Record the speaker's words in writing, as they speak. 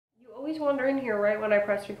always wander in here right when I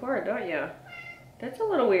press record, don't you? That's a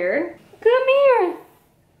little weird. Come here.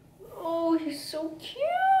 Oh, he's so cute.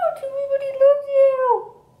 Everybody loves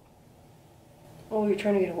you. Oh, you're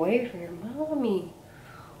trying to get away from your mommy.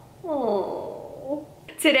 Oh.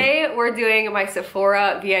 Today we're doing my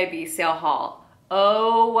Sephora VIB sale haul.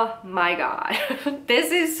 Oh my God.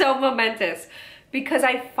 This is so momentous because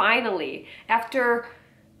I finally, after,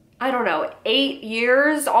 I don't know, 8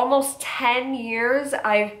 years, almost 10 years,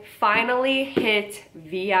 I finally hit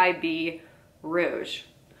VIB Rouge.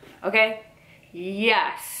 Okay?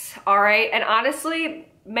 Yes. All right. And honestly,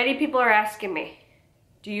 many people are asking me,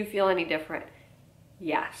 do you feel any different?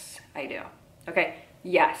 Yes, I do. Okay?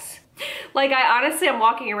 Yes. Like, I honestly am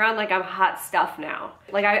walking around like I'm hot stuff now.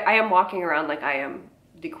 Like, I am walking around like I am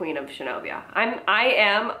the queen of Shenobia. I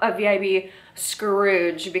am a VIB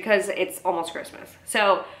Scrooge because it's almost Christmas.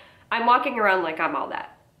 So I'm walking around like I'm all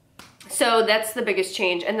that. So that's the biggest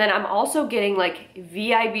change. And then I'm also getting like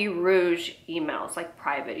VIB Rouge emails, like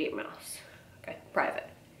private emails. Okay, private.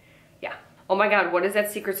 Yeah. Oh my God, what is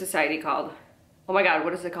that secret society called? Oh my God,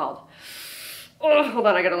 what is it called? Oh, hold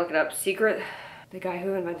on, I gotta look it up. Secret, the guy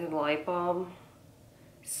who invented the light bulb.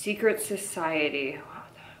 Secret society. Wow,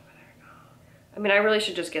 I mean, I really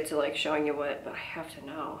should just get to like showing you what, but I have to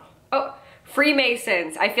know. Oh,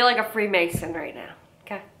 Freemasons. I feel like a Freemason right now.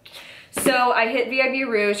 Okay. So I hit VIB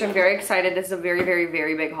Rouge. I'm very excited. This is a very, very,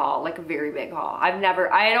 very big haul. Like a very big haul. I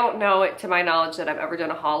don't know it to my knowledge that I've ever done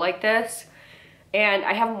a haul like this. And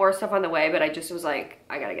I have more stuff on the way, but I just was like,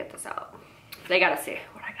 I gotta get this out. They gotta see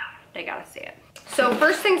what I got. They gotta see it. So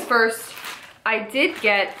first things first, I did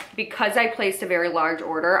get, because I placed a very large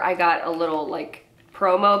order, I got a little like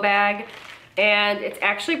promo bag, and it's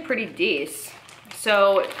actually pretty decent.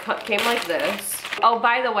 So it came like this. Oh,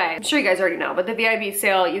 by the way, I'm sure you guys already know, but the VIB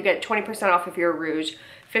sale, you get 20% off if you're a Rouge,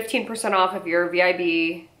 15% off if you're a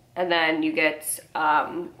VIB, and then you get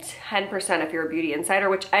 10% if you're a beauty insider,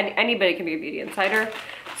 which anybody can be a beauty insider.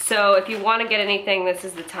 So if you want to get anything, this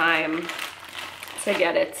is the time to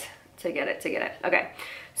get it, to get it. Okay,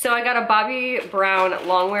 so I got a Bobbi Brown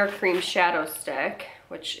Longwear Cream Shadow Stick,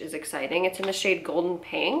 which is exciting. It's in the shade Golden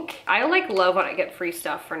Pink. I like love when I get free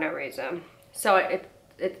stuff for no reason. So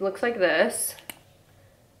it looks like this.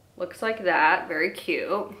 Looks like that, very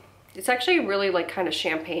cute. It's actually really like kind of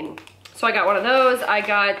champagne. So I got one of those. I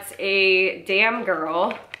got a Damn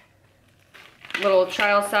Girl, little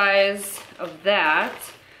trial size of that.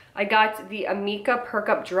 I got the Amika Perk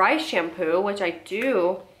Up Dry Shampoo, which I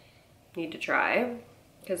do need to try.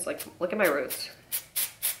 Because like, look at my roots.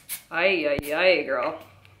 Ay, ay, ay, girl.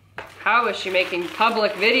 How is she making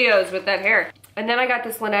public videos with that hair? And then I got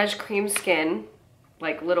this Laneige Cream Skin,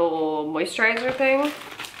 like little moisturizer thing.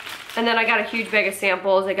 And then I got a huge bag of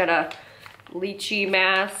samples. I got a lychee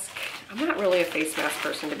mask. I'm not really a face mask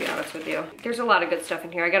person, to be honest with you. There's a lot of good stuff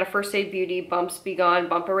in here. I got a First Aid Beauty Bumps Be Gone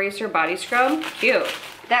Bump Eraser Body Scrub. Cute.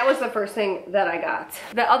 That was the first thing that I got.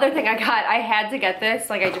 The other thing I got, I had to get this.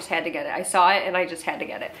 Like, I just had to get it. I saw it and I just had to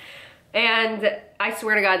get it. And I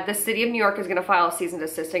swear to God, the city of New York is gonna file a cease and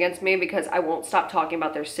desist against me because I won't stop talking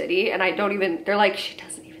about their city. And I don't even, they're like, she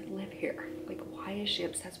doesn't even live here. Like, why is she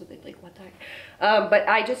obsessed with it? Like, what the heck? But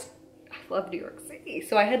I love New York City.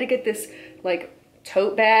 So I had to get this like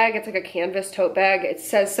tote bag. It's like a canvas tote bag. It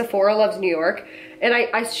says Sephora Loves New York. And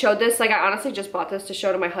I showed this, like, I honestly just bought this to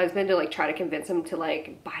show to my husband to like try to convince him to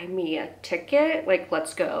like buy me a ticket. Like,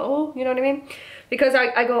 let's go. You know what I mean? Because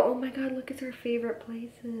I go, oh my God, look, it's our favorite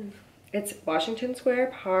places. It's Washington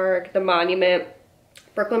Square Park, the Monument,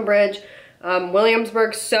 Brooklyn Bridge,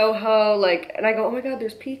 Williamsburg, Soho, like, and I go, oh my God,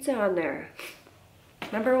 there's pizza on there.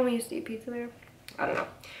 Remember when we used to eat pizza there? I don't know.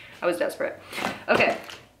 I was desperate. Okay,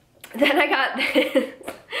 then I got this.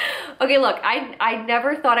 Okay, look, I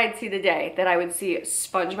never thought I'd see the day that I would see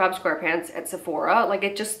SpongeBob SquarePants at Sephora. Like,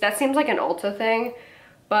 it just, that seems like an Ulta thing,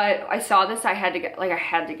 but I saw this, I had to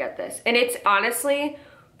get this. And it's honestly,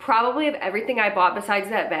 probably of everything I bought besides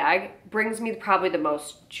that bag, brings me probably the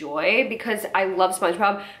most joy because I love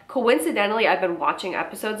SpongeBob. Coincidentally, I've been watching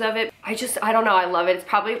episodes of it. I don't know, I love it. It's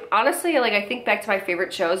probably, honestly, like, I think back to my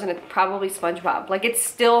favorite shows and it's probably SpongeBob. Like, it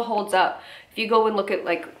still holds up. If you go and look at,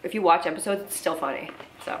 like, if you watch episodes, it's still funny.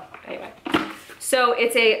 So, anyway. So,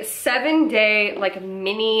 it's a 7-day, like,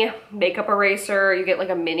 mini makeup eraser. You get, like,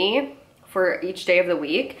 a mini for each day of the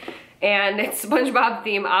week. And it's SpongeBob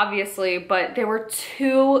theme, obviously, but they were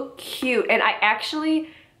too cute. And I actually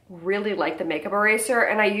really like the makeup eraser,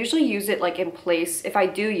 and I usually use it like in place. If I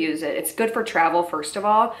do use it, it's good for travel, first of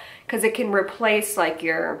all, because it can replace like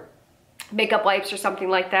your makeup wipes or something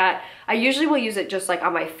like that. I usually will use it just like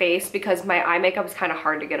on my face because my eye makeup is kind of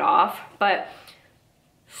hard to get off, but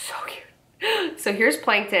so cute. So here's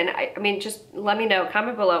Plankton. I mean, just let me know,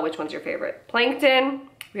 comment below which one's your favorite. Plankton,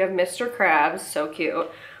 we have Mr. Krabs, so cute.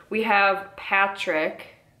 We have Patrick,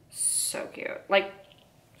 so cute. Like,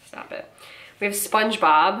 stop it. We have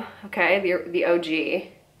SpongeBob, okay, the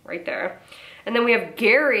OG, right there. And then we have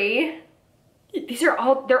Gary. These are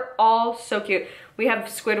all, they're all so cute. We have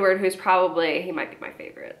Squidward, who's probably, he might be my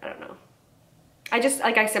favorite, I don't know. I just,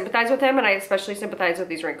 like, I sympathize with him, and I especially sympathize with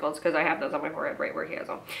these wrinkles because I have those on my forehead right where he has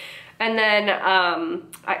them. And then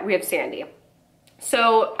we have Sandy.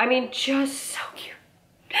 So, I mean, just so cute.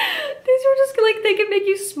 These are just like, they can make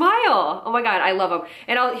you smile. Oh my God, I love them.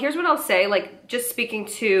 And here's what I'll say, like, just speaking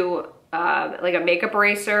to like a makeup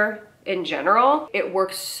eraser in general, it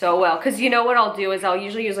works so well. Cause you know what I'll do is I'll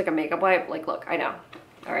usually use like a makeup wipe. Like, look, I know,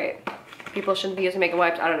 all right. People shouldn't be using makeup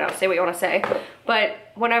wipes. I don't know, say what you wanna say. But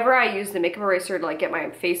whenever I use the makeup eraser to like get my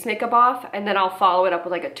face makeup off, and then I'll follow it up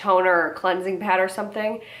with like a toner or a cleansing pad or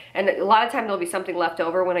something. And a lot of time there'll be something left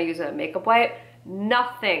over when I use a makeup wipe.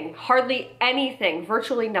 Nothing, hardly anything,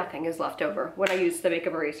 virtually nothing is left over when I use the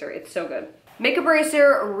makeup eraser. It's so good. Makeup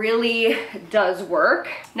eraser really does work.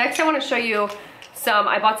 Next I wanna show you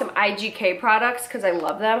I bought some IGK products because I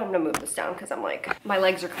love them. I'm gonna move this down because I'm like, my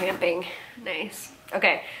legs are cramping. Nice.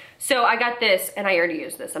 Okay, so I got this and I already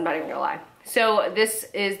used this, I'm not even gonna lie. So this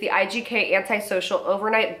is the IGK Antisocial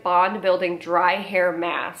Overnight Bond Building Dry Hair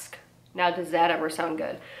Mask. Now does that ever sound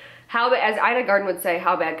good? As Ina Garten would say,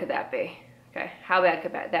 how bad could that be? Okay, how bad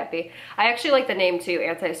could that be? I actually like the name too,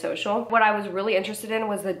 Antisocial. What I was really interested in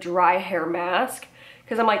was the dry hair mask,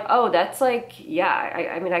 because I'm like, oh, that's like, yeah,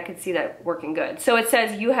 I mean, I could see that working good. So it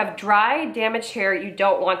says, you have dry, damaged hair you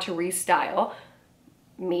don't want to restyle.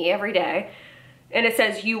 Me every day. And it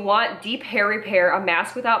says, you want deep hair repair, a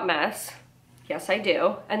mask without mess. Yes, I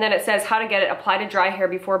do. And then it says how to get it, apply to dry hair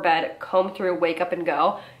before bed, comb through, wake up and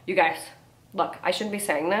go. You guys, look, I shouldn't be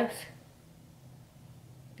saying this.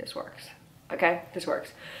 This works. Okay, this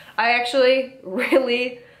works. I actually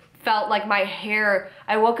really felt like my hair,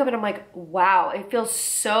 I woke up and I'm like, wow, it feels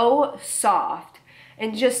so soft.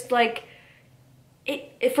 And just like,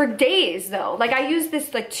 it for days though. Like I used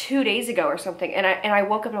this like 2 days ago or something, and I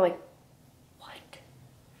woke up and I'm like, what?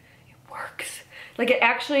 It works. Like it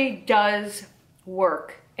actually does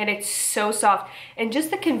work. And it's so soft. And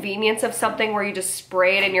just the convenience of something where you just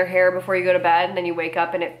spray it in your hair before you go to bed and then you wake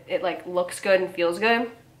up and it like looks good and feels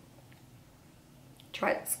good.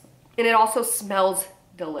 Try this. And it also smells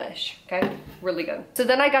delish, okay? Really good. So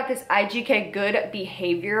then I got this IGK Good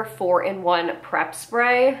Behavior 4-in-1 prep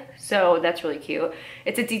spray. So that's really cute.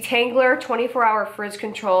 It's a detangler, 24-hour frizz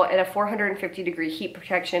control, and a 450-degree heat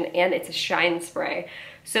protection, and it's a shine spray.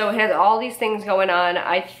 So it has all these things going on.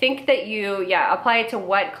 I think that you, yeah, apply it to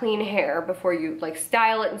wet, clean hair before you like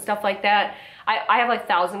style it and stuff like that. I have like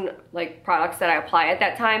 1,000 like products that I apply at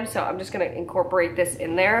that time, so I'm just gonna incorporate this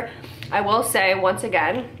in there. I will say once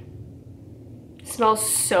again, it smells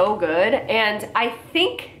so good. And I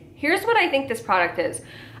think, here's what I think this product is.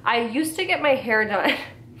 I used to get my hair done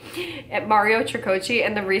at Mario Tricocci,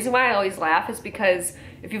 and the reason why I always laugh is because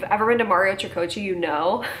if you've ever been to Mario Tricocci, you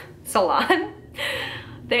know, salon,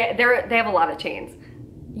 they have a lot of chains.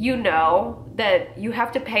 You know that you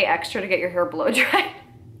have to pay extra to get your hair blow dried.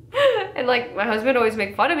 And like my husband always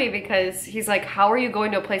make fun of me because he's like, how are you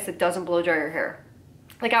going to a place that doesn't blow dry your hair?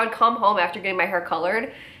 Like I would come home after getting my hair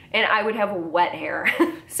colored and I would have wet hair.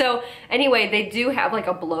 So anyway, they do have like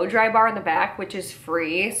a blow dry bar in the back, which is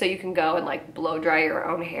free. So you can go and like blow dry your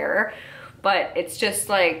own hair. But it's just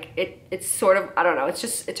like, it's sort of, I don't know,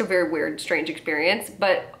 it's a very weird, strange experience.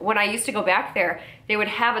 But when I used to go back there, they would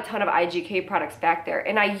have a ton of IGK products back there.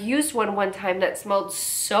 And I used one time that smelled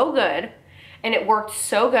so good and it worked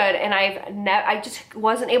so good. And I just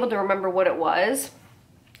wasn't able to remember what it was.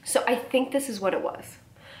 So I think this is what it was.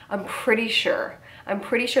 I'm pretty sure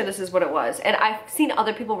this is what it was. And I've seen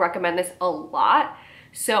other people recommend this a lot.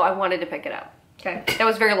 So I wanted to pick it up. Okay, that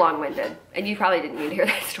was very long-winded, and you probably didn't need to hear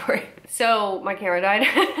that story. So my camera died.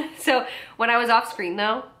 So when I was off screen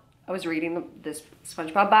though, I was reading this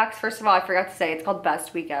SpongeBob box. First of all, I forgot to say it's called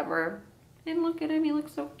Best Week Ever. And look at him, he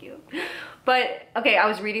looks so cute. But okay, I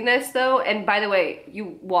was reading this though, and by the way,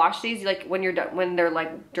 you wash these like when you're done, when they're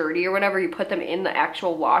like dirty or whatever, you put them in the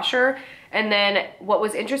actual washer. And then what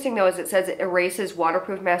was interesting though is it says it erases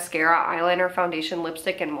waterproof mascara, eyeliner, foundation,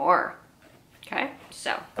 lipstick, and more. Okay,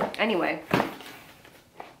 so anyway.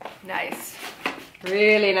 Nice,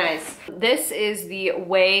 really nice. This is the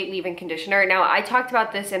Way leave-in conditioner. Now I talked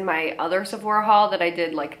about this in my other Sephora haul that I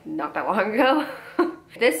did like not that long ago.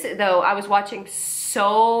 This though, I was watching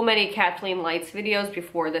so many Kathleen Lights videos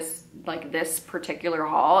before this, like this particular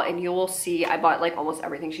haul, and you will see I bought like almost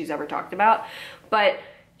everything she's ever talked about. But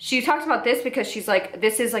she talks about this because she's like,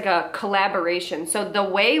 this is like a collaboration. So the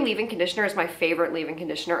Way leave-in conditioner is my favorite leave-in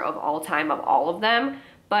conditioner of all time, of all of them.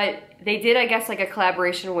 But they did, I guess, like a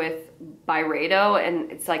collaboration with Byredo,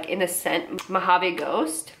 and it's like in a scent, Mojave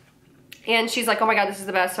Ghost. And she's like, oh my God, this is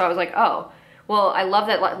the best. So I was like, oh, well, I love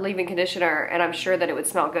that leave-in conditioner, and I'm sure that it would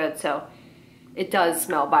smell good. So it does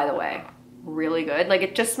smell, by the way, really good. Like,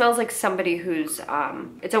 it just smells like somebody who's,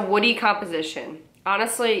 it's a woody composition.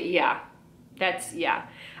 Honestly, yeah. That's, yeah.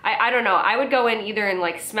 I don't know. I would go in either and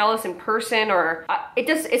like smell this in person, or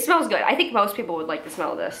it smells good. I think most people would like the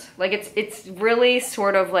smell of this. Like, it's really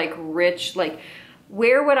sort of like rich. Like,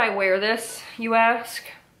 where would I wear this, you ask?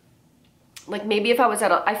 Like, maybe if I was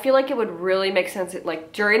at I feel like it would really make sense.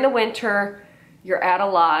 Like, during the winter, you're at a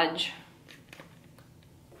lodge.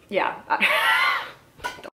 Yeah. What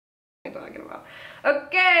am I talking about?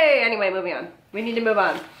 Okay, anyway, moving on. We need to move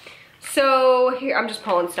on. So here, I'm just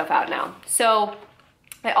pulling stuff out now. So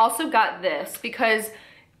I also got this because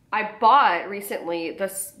I bought recently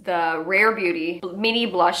the Rare Beauty mini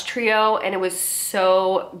blush trio, and it was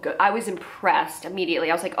so good. I was impressed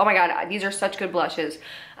immediately. I was like, oh my God, these are such good blushes.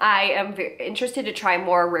 I am very interested to try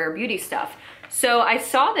more Rare Beauty stuff. So I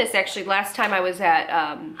saw this actually last time I was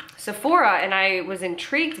at Sephora, and I was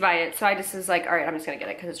intrigued by it. So I just was like, all right, I'm just gonna get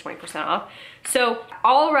it because it's 20% off. So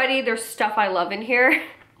already there's stuff I love in here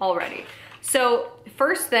already. So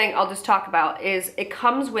first thing I'll just talk about is it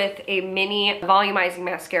comes with a mini volumizing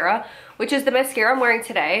mascara, which is the mascara I'm wearing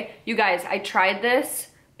today. You guys, I tried this,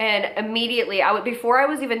 and immediately, before I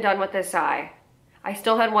was even done with this eye, I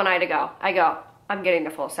still had one eye to go. I'm getting the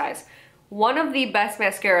full size. One of the best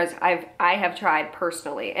mascaras I have tried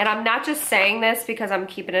personally. And I'm not just saying this because I'm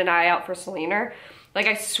keeping an eye out for Selena. Like,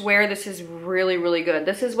 I swear this is really, really good.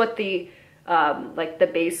 This is what the, like the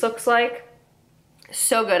base looks like.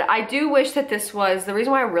 So good. I do wish that this was, the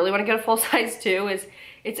reason why I really want to get a full size too is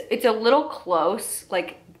it's a little close.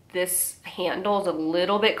 Like, this handle is a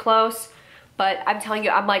little bit close. But I'm telling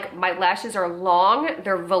you, I'm like, my lashes are long,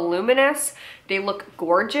 they're voluminous, they look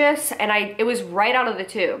gorgeous, and it was right out of the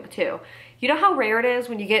tube too. You know how rare it is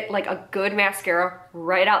when you get like a good mascara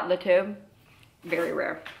right out in the tube? Very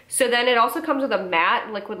rare. So then it also comes with a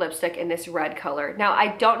matte liquid lipstick in this red color. Now,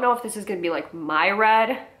 I don't know if this is gonna be like my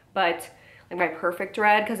red, but like my perfect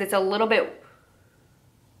red, because it's a little bit,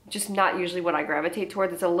 just not usually what I gravitate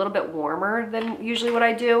towards. It's a little bit warmer than usually what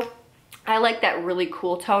I do. I like that really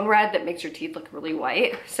cool tone red that makes your teeth look really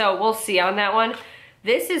white. So we'll see on that one.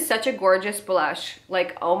 This is such a gorgeous blush.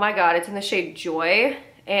 Like, oh my God, it's in the shade Joy,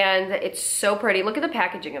 and it's so pretty. Look at the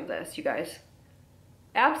packaging of this, you guys.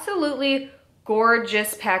 Absolutely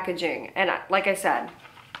gorgeous packaging. And like I said,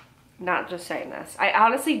 not just saying this. I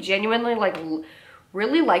honestly, genuinely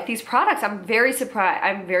really like these products. I'm very surprised.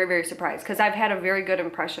 I'm very, very surprised because I've had a very good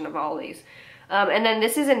impression of all of these. And then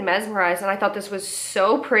this is in Mesmerize, and I thought this was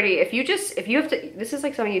so pretty. If you have to, this is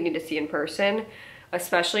like something you need to see in person,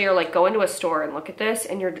 especially, or like go into a store and look at this,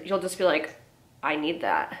 and you'll just be like, I need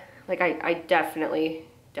that. Like, I definitely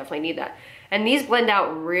need that. And these blend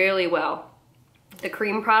out really well. The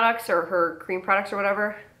cream products, or her cream products or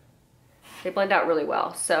whatever, they blend out really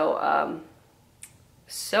well. So,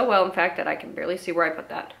 so well, in fact, that I can barely see where I put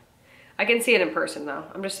that. I can see it in person though.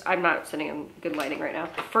 I'm not sitting in good lighting right now.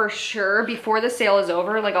 For sure, before the sale is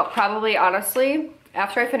over, like, I'll probably, honestly,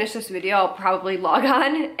 after I finish this video, I'll probably log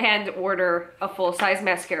on and order a full-size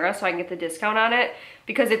mascara so I can get the discount on it,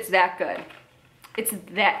 because it's that good.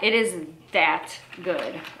 It is that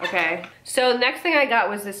good, okay? So next thing I got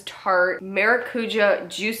was this Tarte Maracuja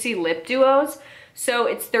Juicy Lip Duos. So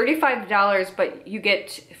it's $35, but you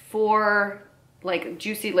get 4 like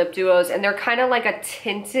juicy lip duos, and they're kind of like a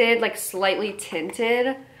tinted, like slightly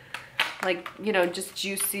tinted, like, you know, just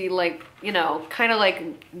juicy, like, you know, kind of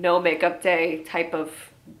like no makeup day type of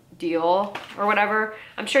deal or whatever.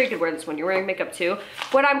 I'm sure you could wear this when you're wearing makeup too.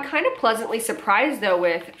 What I'm kind of pleasantly surprised though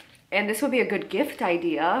with, and this would be a good gift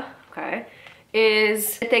idea, okay,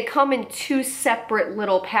 is that they come in 2 separate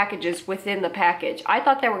little packages within the package. I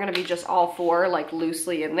thought they were gonna be just all 4 like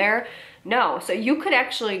loosely in there. No, so you could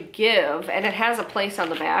actually give, and it has a place on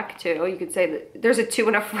the back too. You could say that there's a to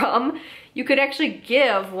and a from. You could actually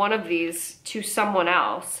give one of these to someone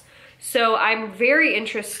else. So I'm very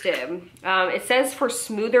interested. It says for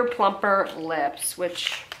smoother, plumper lips,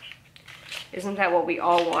 which isn't that what we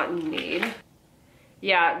all want and need?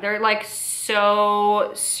 Yeah, they're like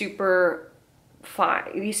so super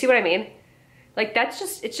fine. You see what I mean? Like, that's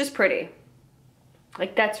just, it's just pretty.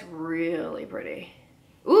 Like, that's really pretty.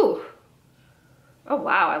 Ooh. Oh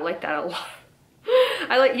wow, I like that a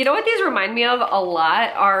lot. You know what these remind me of a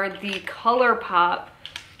lot are the ColourPop.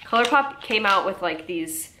 ColourPop came out with like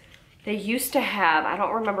these They used to have, I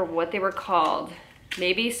don't remember what they were called.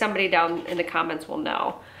 Maybe somebody down in the comments will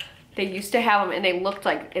know. They used to have them and they looked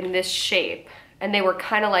like in this shape. And they were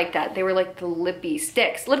kind of like that. They were like the lippy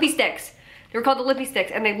sticks. Lippy sticks. They were called the lippy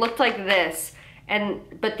sticks and they looked like this.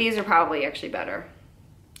 But these are probably actually better.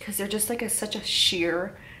 Because they're just like such a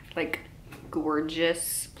sheer, like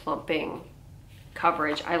gorgeous, plumping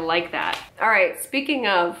coverage. I like that. All right, speaking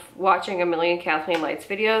of watching a million Kathleen Lights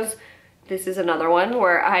videos, this is another one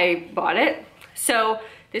where I bought it. So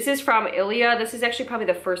this is from Ilia. This is actually probably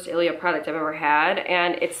the first Ilia product I've ever had.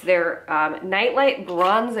 And it's their Nightlight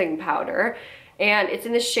Bronzing Powder. And it's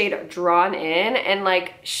in the shade Drawn In. And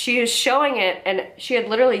like she is showing it and she had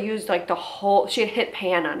literally used like the whole, she had hit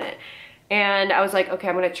pan on it. And I was like, okay,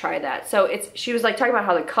 I'm gonna try that. So she was like talking about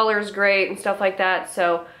how the color is great and stuff like that.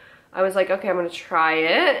 So I was like, okay, I'm gonna try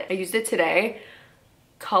it. I used it today.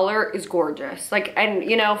 Color is gorgeous. Like, and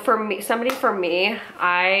you know, for me,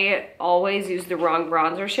 I always use the wrong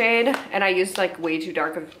bronzer shade and I used like way too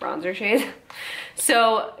dark of bronzer shade.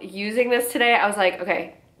 So using this today, I was like,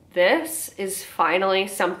 okay, this is finally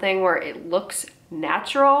something where it looks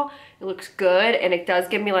natural, it looks good, and it does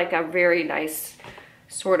give me like a very nice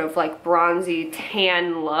sort of like bronzy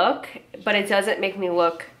tan look, but it doesn't make me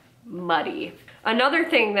look muddy. Another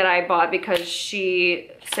thing that I bought because she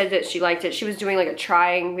said that she liked it, she was doing like a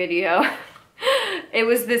trying video. It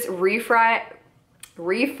was this Refi,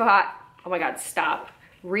 oh my God, stop.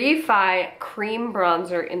 Refi cream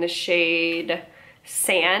bronzer in the shade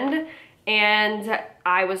Sand. And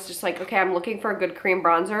I was just like, okay, I'm looking for a good cream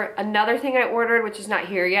bronzer. Another thing I ordered, which is not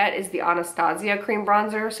here yet, is the Anastasia cream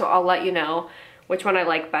bronzer. So I'll let you know which one I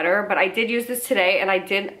like better. But I did use this today and I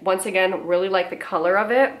did, once again, really like the color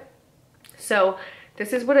of it. So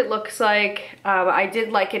this is what it looks like. I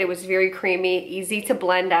did like it. It was very creamy, easy to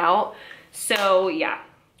blend out. So yeah,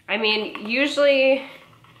 I mean, usually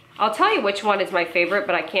I'll tell you which one is my favorite,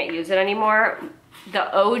 but I can't use it anymore.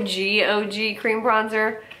 The OG cream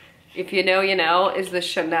bronzer, if you know, you know, is the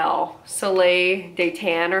Chanel Soleil de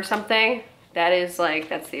Tan or something. That is like,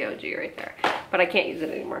 that's the OG right there. But I can't use it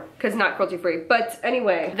anymore because not cruelty free. But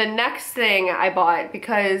anyway, the next thing I bought,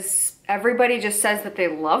 because everybody just says that they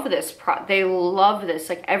love this, they love this.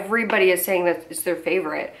 Like everybody is saying that it's their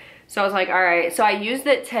favorite. So I was like, all right. So I used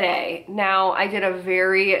it today. Now I did a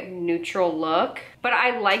very neutral look, but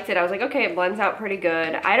I liked it. I was like, okay, it blends out pretty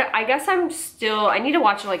good. I guess I need to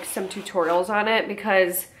watch like some tutorials on it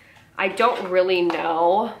because I don't really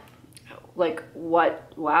know like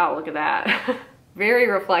what, wow, look at that. Very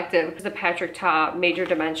reflective. This is the Patrick Ta Major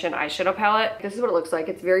Dimension eyeshadow palette. This is what it looks like.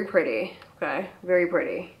 It's very pretty, okay? Very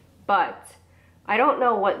pretty. But I don't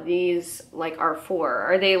know what these like are for.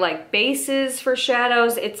 Are they like bases for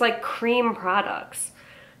shadows? It's like cream products.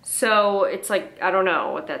 So it's like, I don't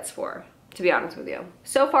know what that's for, to be honest with you.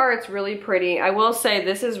 So far it's really pretty. I will say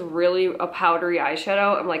this is really a powdery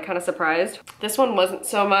eyeshadow. I'm like kind of surprised. This one wasn't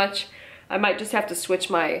so much. I might just have to switch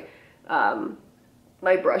my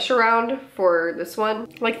my brush around for this one.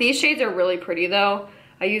 Like these shades are really pretty though.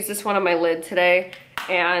 I used this one on my lid today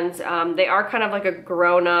and they are kind of like a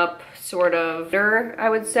grown-up sort of, I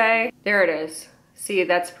would say. There it is. See,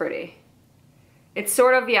 that's pretty. It's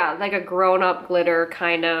sort of, yeah, like a grown-up glitter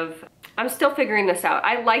kind of. I'm still figuring this out.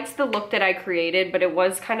 I liked the look that I created, but it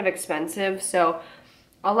was kind of expensive, so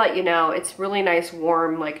I'll let you know. It's really nice,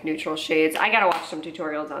 warm, like neutral shades. I gotta watch some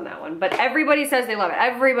tutorials on that one, but everybody says they love it.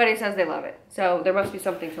 Everybody says they love it. So there must be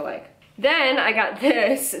something to like. Then I got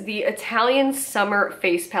this, the Italian Summer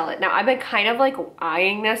Face Palette. Now I've been kind of like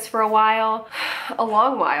eyeing this for a while, a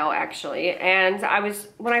long while actually. And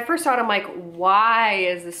when I first saw it, I'm like, why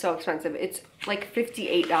is this so expensive? It's like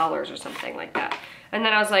 $58 or something like that. And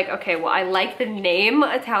then I was like, okay, well, I like the name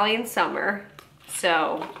Italian Summer.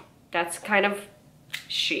 So that's kind of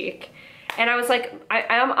chic. And I was like,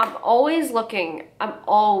 I'm always looking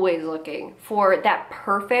for that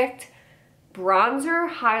perfect bronzer,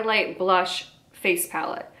 highlight, blush face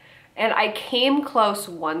palette. And I came close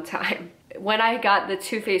one time when I got the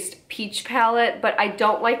Too Faced Peach palette, but I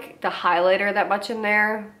don't like the highlighter that much in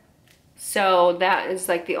there. So that is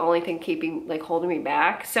like the only thing holding me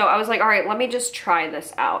back. So I was like, all right, let me just try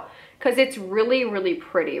this out because it's really, really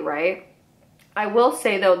pretty, right? I will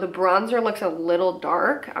say though, the bronzer looks a little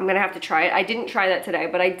dark. I'm gonna have to try it. I didn't try that today,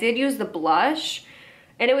 but I did use the blush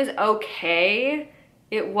and it was okay.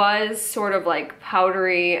 It was sort of like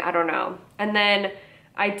powdery, I don't know. And then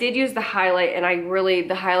I did use the highlight and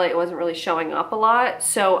the highlight wasn't really showing up a lot.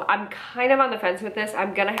 So I'm kind of on the fence with this.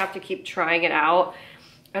 I'm gonna have to keep trying it out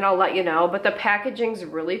and I'll let you know. But the packaging's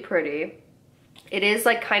really pretty. It is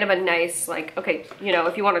like kind of a nice, like, okay, you know,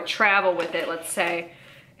 if you wanna travel with it, let's say,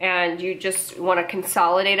 and you just want to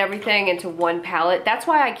consolidate everything into one palette. That's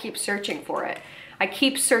why I keep searching for it. I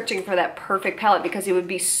keep searching for that perfect palette because it would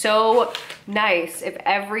be so nice if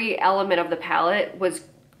every element of the palette was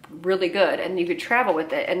really good and you could travel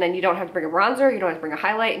with it, and then you don't have to bring a bronzer, you don't have to bring a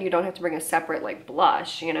highlight, and you don't have to bring a separate like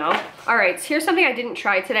blush, you know? All right, so here's something I didn't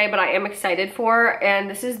try today, but I am excited for, and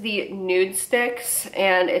this is the Nude Sticks,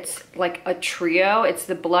 and it's like a trio. It's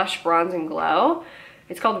the Blush, Bronze, and Glow.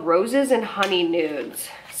 It's called Roses and Honey Nudes.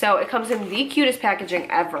 So it comes in the cutest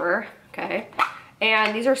packaging ever, okay?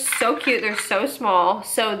 And these are so cute, they're so small.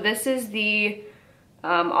 So this is the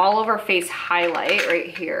all over face highlight right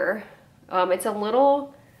here. It's a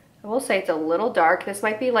little, I will say it's a little dark. This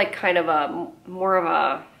might be like kind of a, more of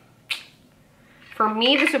a, for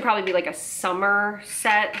me, this would probably be like a summer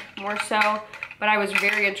set more so. But I was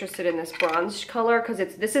very interested in this bronze color because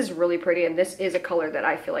this is really pretty, and this is a color that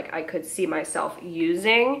I feel like I could see myself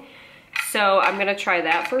using. So I'm gonna try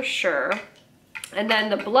that for sure. And then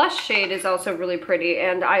the blush shade is also really pretty,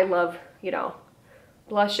 and I love, you know,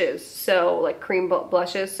 blushes. So like cream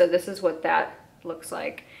blushes. So this is what that looks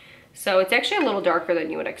like. So it's actually a little darker than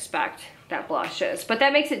you would expect that blush is, but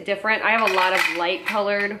that makes it different. I have a lot of light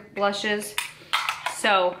colored blushes.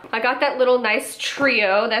 So I got that little nice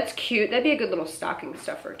trio. That's cute. That'd be a good little stocking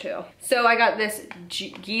stuffer too. So I got this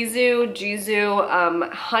Gisou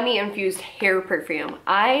honey infused hair perfume.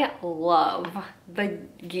 I love the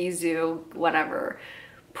Gisou whatever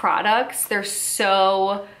products. They're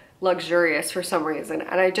so luxurious for some reason,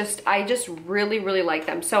 and I just really like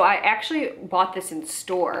them. So I actually bought this in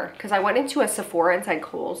store because I went into a Sephora inside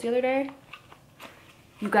Kohl's the other day.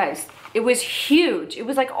 You guys, it was huge. It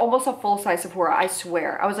was like almost a full-size Sephora, I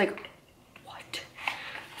swear. I was like, what?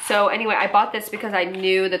 So anyway, I bought this because I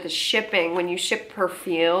knew that the shipping, when you ship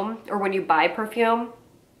perfume or when you buy perfume,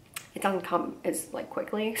 it doesn't come as like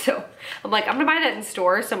quickly. So I'm like, I'm gonna buy that in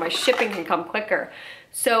store so my shipping can come quicker.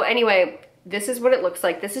 So anyway, this is what it looks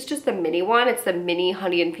like. This is just the mini one. It's the mini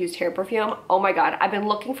honey infused hair perfume. Oh my God, I've been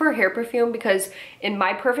looking for a hair perfume because in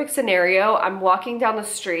my perfect scenario, I'm walking down the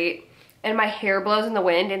street and my hair blows in the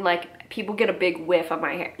wind and like people get a big whiff of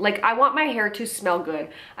my hair. Like I want my hair to smell good.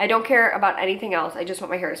 I don't care about anything else. I just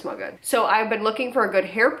want my hair to smell good. So I've been looking for a good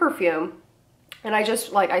hair perfume, and I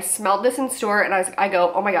just like, I smelled this in store and I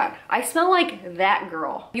go, oh my God, I smell like that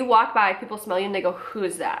girl. You walk by, people smell you and they go, who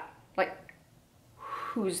is that? Like,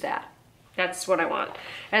 who's that? That's what I want.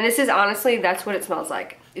 And this is honestly, that's what it smells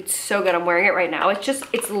like. It's so good. I'm wearing it right now. It's just,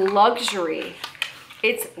 it's luxury.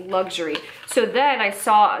 It's luxury. So then I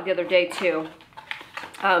saw the other day too,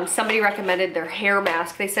 somebody recommended their hair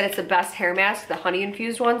mask. They said it's the best hair mask, the honey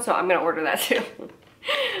infused one. So I'm gonna order that too.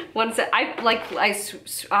 Once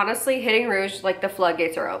honestly, hitting Rouge, like the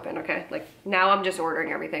floodgates are open, okay? Like now I'm just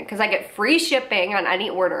ordering everything because I get free shipping on any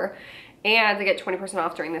order, and I get 20%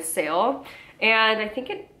 off during this sale. And I think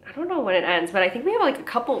I don't know when it ends, but I think we have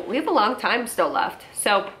like we have a long time still left.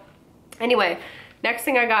 So anyway, next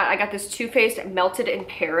thing I got this Too Faced Melted in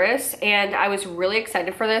Paris, and I was really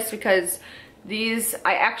excited for this because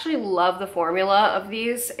I actually love the formula of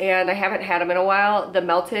these, and I haven't had them in a while. The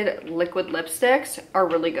melted liquid lipsticks are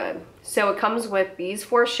really good. So it comes with these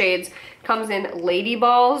 4 shades, comes in Lady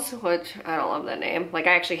Balls, which I don't love that name. Like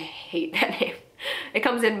I actually hate that name. It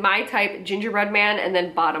comes in My Type, Gingerbread Man, and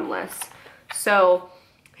then Bottomless. So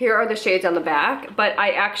here are the shades on the back, but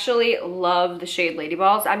I actually love the shade Lady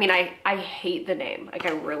Balls. I mean, I hate the name. Like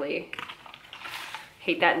I really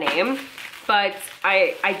hate that name, but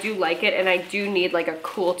I do like it, and I do need like a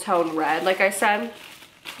cool tone red, like I said,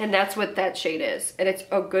 and that's what that shade is, and it's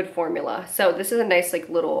a good formula. So this is a nice like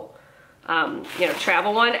little, you know,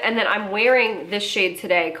 travel one. And then I'm wearing this shade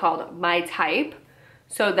today called My Type.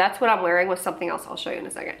 So that's what I'm wearing with something else I'll show you in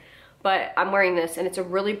a second. But I'm wearing this, and it's a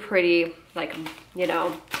really pretty, like, you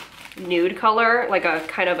know, nude color, like a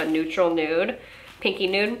kind of a neutral nude, pinky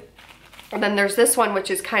nude. And then there's this one, which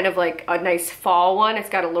is kind of like a nice fall one. It's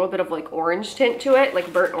got a little bit of like orange tint to it,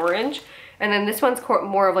 like burnt orange. And then this one's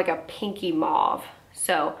more of like a pinky mauve.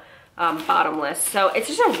 So Bottomless. So it's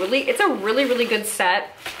just a really good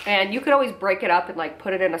set. And you could always break it up and like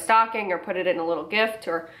put it in a stocking or put it in a little gift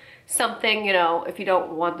or something, you know, if you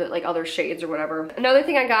don't want the like other shades or whatever. Another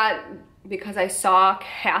thing I got because I saw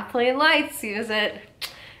Kathleen Lights use it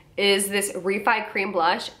is this Refi Cream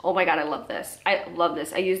Blush. Oh my God, I love this. I love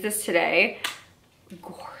this. I used this today.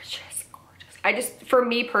 Gorgeous, gorgeous. For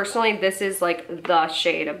me personally, this is like the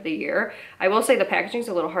shade of the year. I will say the packaging is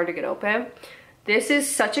a little hard to get open. This is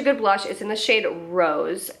such a good blush. It's in the shade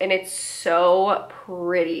Rose, and it's so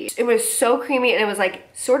pretty. It was so creamy, and it was like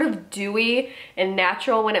sort of dewy and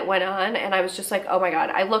natural when it went on, and I was just like, oh my God,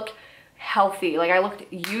 I looked healthy. Like I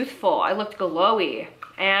looked youthful. I looked glowy.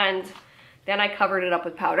 and then I covered it up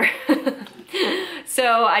with powder.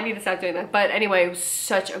 So I need to stop doing that. But anyway, it was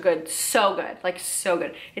such a good, so good, like so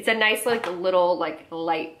good. It's a nice like little like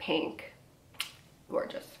light pink.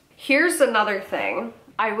 Gorgeous. Here's another thing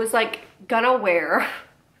I was like gonna wear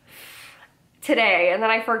today and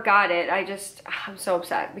then I forgot it. I'm so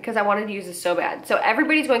upset because I wanted to use this so bad. So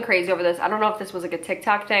everybody's going crazy over this. I don't know if this was like a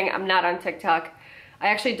TikTok thing. I'm not on TikTok. I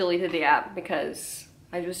actually deleted the app because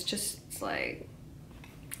I was just like,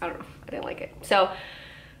 I don't know, I didn't like it. So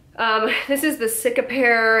this is the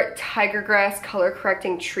Sephora Tiger Grass Color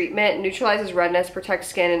Correcting Treatment. Neutralizes redness, protects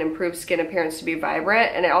skin, and improves skin appearance to be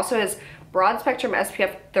vibrant. And it also has broad spectrum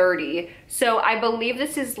SPF 30. So I believe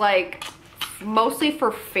this is like mostly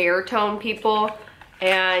for fair tone people.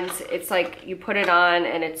 And it's like you put it on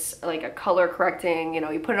and it's like a color correcting, you know,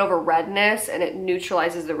 you put it over redness and it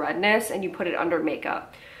neutralizes the redness and you put it under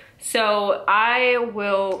makeup. So I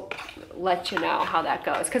will let you know how that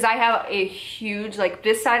goes because I have a huge, like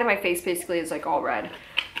this side of my face basically is like all red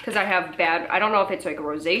because I have bad, I don't know if it's like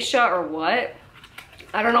rosacea or what.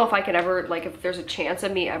 I don't know if I can ever, like if there's a chance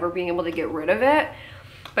of me ever being able to get rid of it.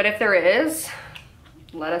 But if there is,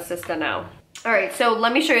 let us sister know. All right, so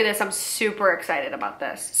let me show you this. I'm super excited about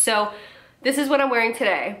this. So this is what I'm wearing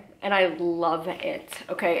today and I love it,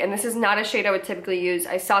 okay? And this is not a shade I would typically use.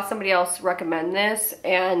 I saw somebody else recommend this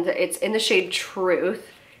and it's in the shade Truth.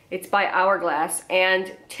 It's by Hourglass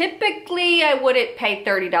and typically I wouldn't pay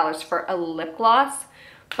 $30 for a lip gloss,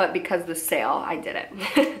 but because of the sale, I did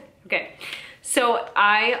it. Okay, so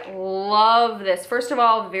I love this. First of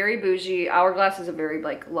all, very bougie. Hourglass is a very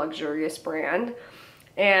like luxurious brand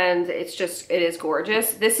and it's just, it is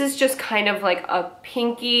gorgeous. This is just kind of like a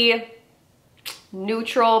pinky,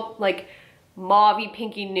 neutral, like mauve-y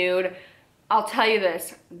pinky nude. I'll tell you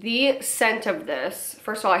this, the scent of this,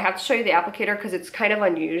 first of all, I have to show you the applicator because it's kind of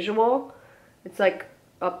unusual. It's like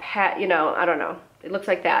a pat, you know, I don't know. It looks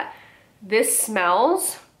like that. This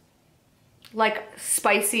smells like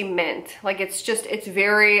spicy mint. Like it's just, it's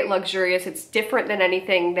very luxurious. It's different than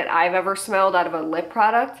anything that I've ever smelled out of a lip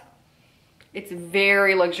product. It's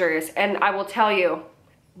very luxurious. And I will tell you,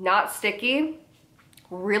 not sticky,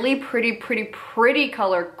 really pretty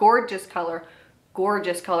color, gorgeous color,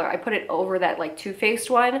 gorgeous color. I put it over that like Too Faced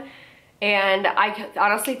one. And I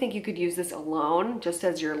honestly think you could use this alone just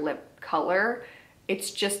as your lip color.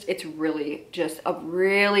 It's just, it's really just a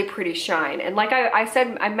really pretty shine. And like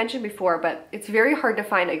I mentioned before, but it's very hard to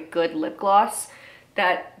find a good lip gloss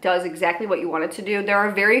that does exactly what you want it to do. There are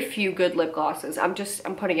very few good lip glosses. I'm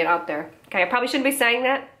putting it out there. Okay, I probably shouldn't be saying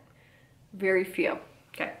that. Very few,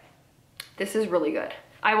 okay. This is really good.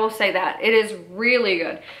 I will say that. It is really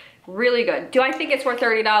good, really good. Do I think it's worth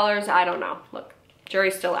 $30? I don't know. Look,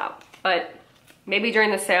 jury's still out, but maybe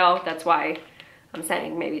during the sale. That's why I'm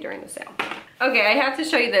saying maybe during the sale. Okay, I have to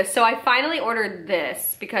show you this. So I finally ordered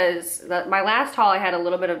this because my last haul I had a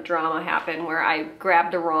little bit of drama happen where I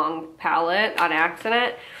grabbed the wrong palette on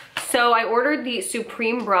accident. So I ordered the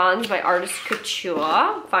Supreme Bronze by Artist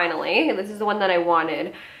Couture, finally. This is the one that I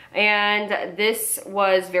wanted. And this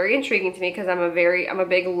was very intriguing to me because I'm a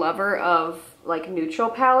big lover of like neutral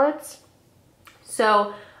palettes.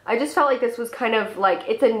 So I just felt like this was kind of like,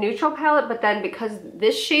 it's a neutral palette, but then because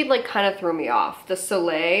this shade like kind of threw me off, the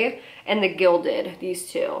Soleil and the Gilded,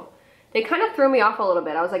 these two, they kind of threw me off a little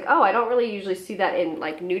bit. I was like, oh, I don't really usually see that in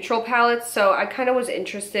like neutral palettes. So I kind of was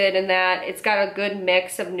interested in that. It's got a good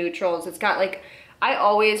mix of neutrals. It's got like, I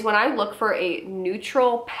always, when I look for a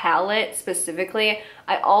neutral palette specifically,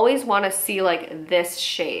 I always want to see like this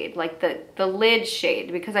shade, like the lid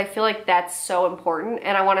shade, because I feel like that's so important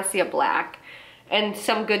and I want to see a black and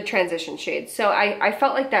some good transition shades. So I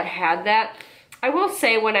felt like that had that. I will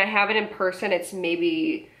say when I have it in person, it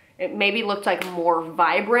maybe looked like more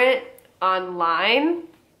vibrant online,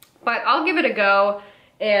 but I'll give it a go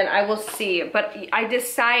and I will see. But I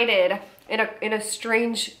decided in a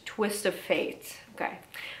strange twist of fate, okay,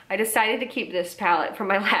 I decided to keep this palette from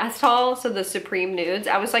my last haul, so the Supreme Nudes.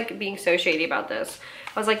 I was like being so shady about this.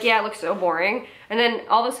 I was like, yeah, it looks so boring. And then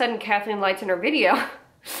all of a sudden Kathleen Lights in her video,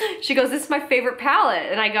 she goes, this is my favorite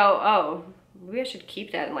palette. And I go, oh, maybe I should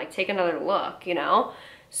keep that and like take another look, you know?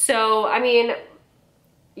 So, I mean,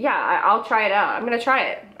 yeah, I'll try it out. I'm gonna try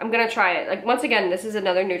it. I'm gonna try it. Like, once again, this is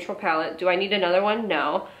another neutral palette. Do I need another one?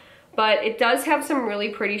 No. But it does have some really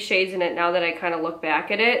pretty shades in it now that I kind of look back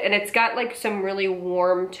at it. And it's got like some really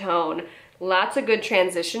warm tone. Lots of good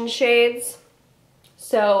transition shades.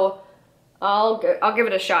 So I'll give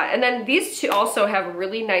it a shot. And then these two also have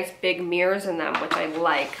really nice big mirrors in them, which I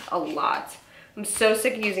like a lot. I'm so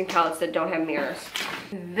sick of using palettes that don't have mirrors.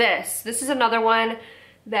 This is another one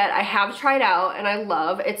that I have tried out and I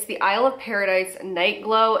love. It's the Isle of Paradise Night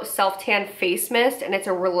Glow Self-Tan Face Mist, and it's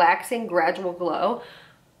a relaxing gradual glow.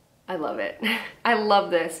 I love it. I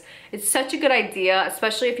love this. It's such a good idea,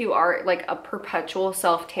 especially if you are like a perpetual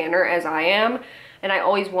self-tanner as I am. And I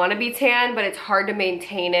always want to be tan, but it's hard to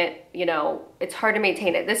maintain it, you know, it's hard to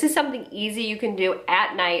maintain it. This is something easy you can do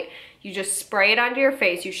at night. You just spray it onto your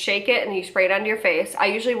face, you shake it and you spray it onto your face. I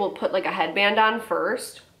usually will put like a headband on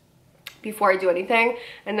first before I do anything,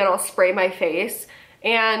 and then I'll spray my face.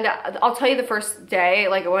 And I'll tell you, the first day,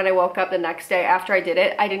 like when I woke up the next day after I did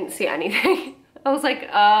it, I didn't see anything. I was like,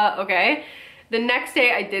 okay. The next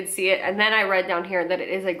day I did see it, and then I read down here that it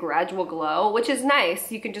is a gradual glow, which is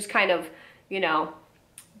nice. You can just kind of, you know,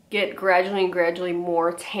 get gradually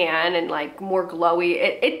more tan and like more glowy.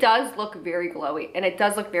 It does look very glowy and it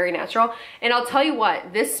does look very natural. And I'll tell you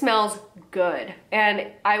what, this smells good. And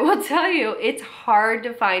I will tell you, it's hard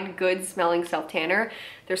to find good smelling self-tanner.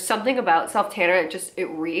 There's something about self-tanner that just, it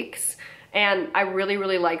reeks. And I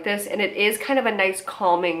really like this. And it is kind of a nice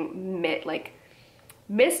calming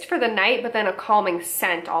mist for the night, but then a calming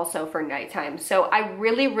scent also for nighttime. So I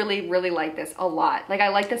really like this a lot. Like, I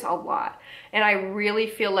like this a lot. And I really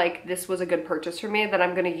feel like this was a good purchase for me that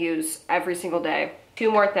I'm gonna use every single day.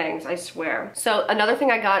 2 more things, I swear. So another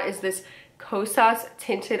thing I got is this Kosas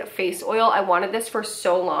tinted face oil. I wanted this for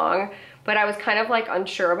so long, but I was kind of like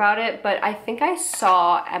unsure about it. But I think I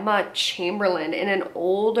saw Emma Chamberlain in an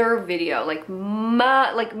older video, like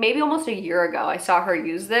maybe almost a year ago. I saw her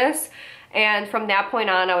use this. And from that point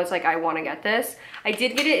on, I was like, I want to get this. I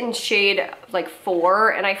did get it in shade like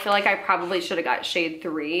 4, and I feel like I probably should have got shade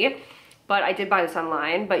 3, but I did buy this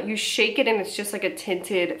online. But you shake it and it's just like a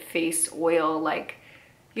tinted face oil, like,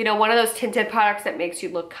 you know, one of those tinted products that makes you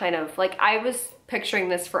look kind of like, I was picturing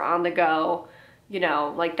this for on the go, you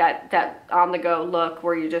know, like that on the go look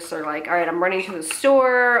where you just are like, all right, I'm running to the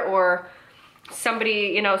store, or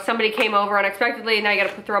somebody, you know, somebody came over unexpectedly and now you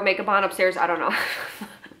gotta throw makeup on upstairs. I don't know.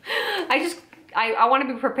 I want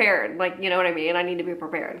to be prepared, like, you know what I mean? I need to be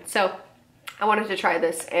prepared. So I wanted to try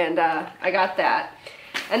this, and I got that.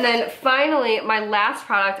 And then finally, my last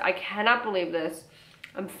product, I cannot believe this,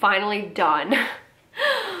 I'm finally done.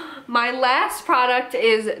 My last product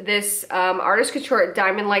is this Artist Couture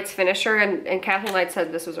Diamond Lights Finisher, and Kathleen Light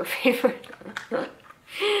said this was her favorite.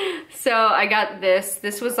 So I got this.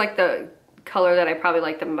 This was like the color that I probably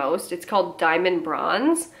like the most. It's called Diamond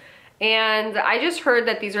Bronze. And I just heard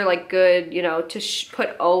that these are like good, you know, to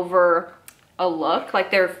put over a look. Like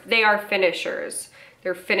they are finishers.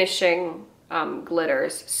 They're finishing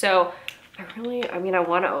glitters. So I mean, I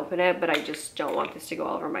want to open it, but I just don't want this to go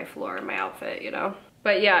all over my floor and my outfit, you know?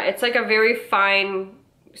 But yeah, it's like a very fine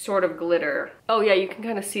sort of glitter. Oh yeah, you can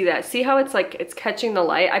kind of see that. See how it's like, it's catching the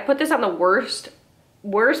light? I put this on the worst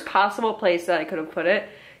possible place that I could have put it.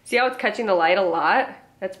 See how it's catching the light a lot?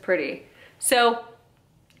 That's pretty. So,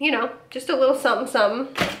 you know, just a little something,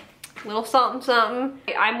 little something.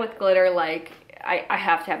 I'm with glitter, like, I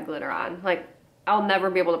have to have glitter on. Like, I'll never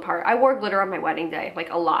be able to part. I wore glitter on my wedding day, like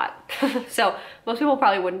a lot. So most people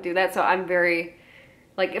probably wouldn't do that. So I'm very,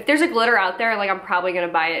 like, if there's a glitter out there, like, I'm probably gonna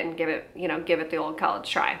buy it and give it, you know, give it the old college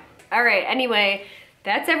try. All right, anyway,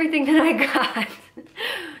 that's everything that I got.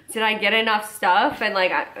 Did I get enough stuff? And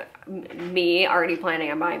like, me already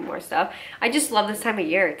planning on buying more stuff. I just love this time of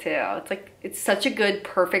year too. It's like, it's such a good,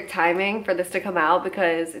 perfect timing for this to come out,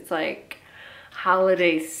 because it's like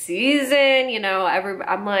holiday season, you know,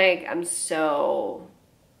 I'm so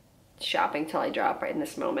shopping till I drop right in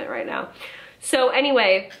this moment right now. So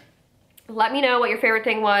anyway, let me know what your favorite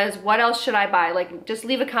thing was. What else should I buy? Like, just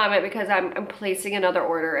leave a comment, because I'm placing another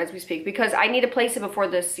order as we speak, because I need to place it before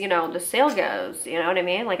this, you know, the sale goes, you know what I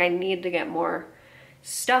mean? Like, I need to get more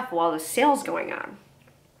stuff while the sale's going on.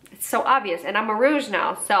 It's so obvious, and I'm a Rouge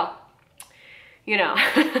now, so, you know,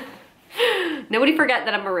 nobody forget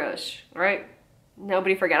that I'm a Rouge, all right?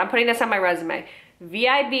 Nobody forget. I'm putting this on my resume.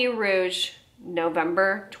 VIB Rouge,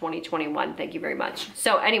 November 2021. Thank you very much.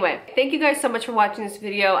 So anyway, thank you guys so much for watching this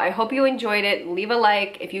video. I hope you enjoyed it. Leave a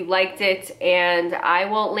like if you liked it, and I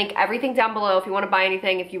will link everything down below if you want to buy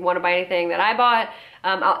anything. If you want to buy anything that I bought,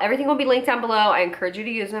 everything will be linked down below. I encourage you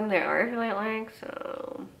to use them. They are affiliate links,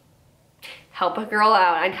 so help a girl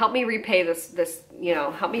out and help me repay this, you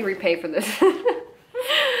know, help me repay for this.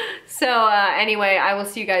 So anyway, I will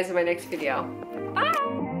see you guys in my next video. Bye.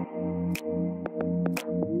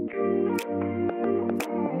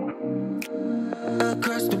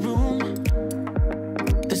 Across the room.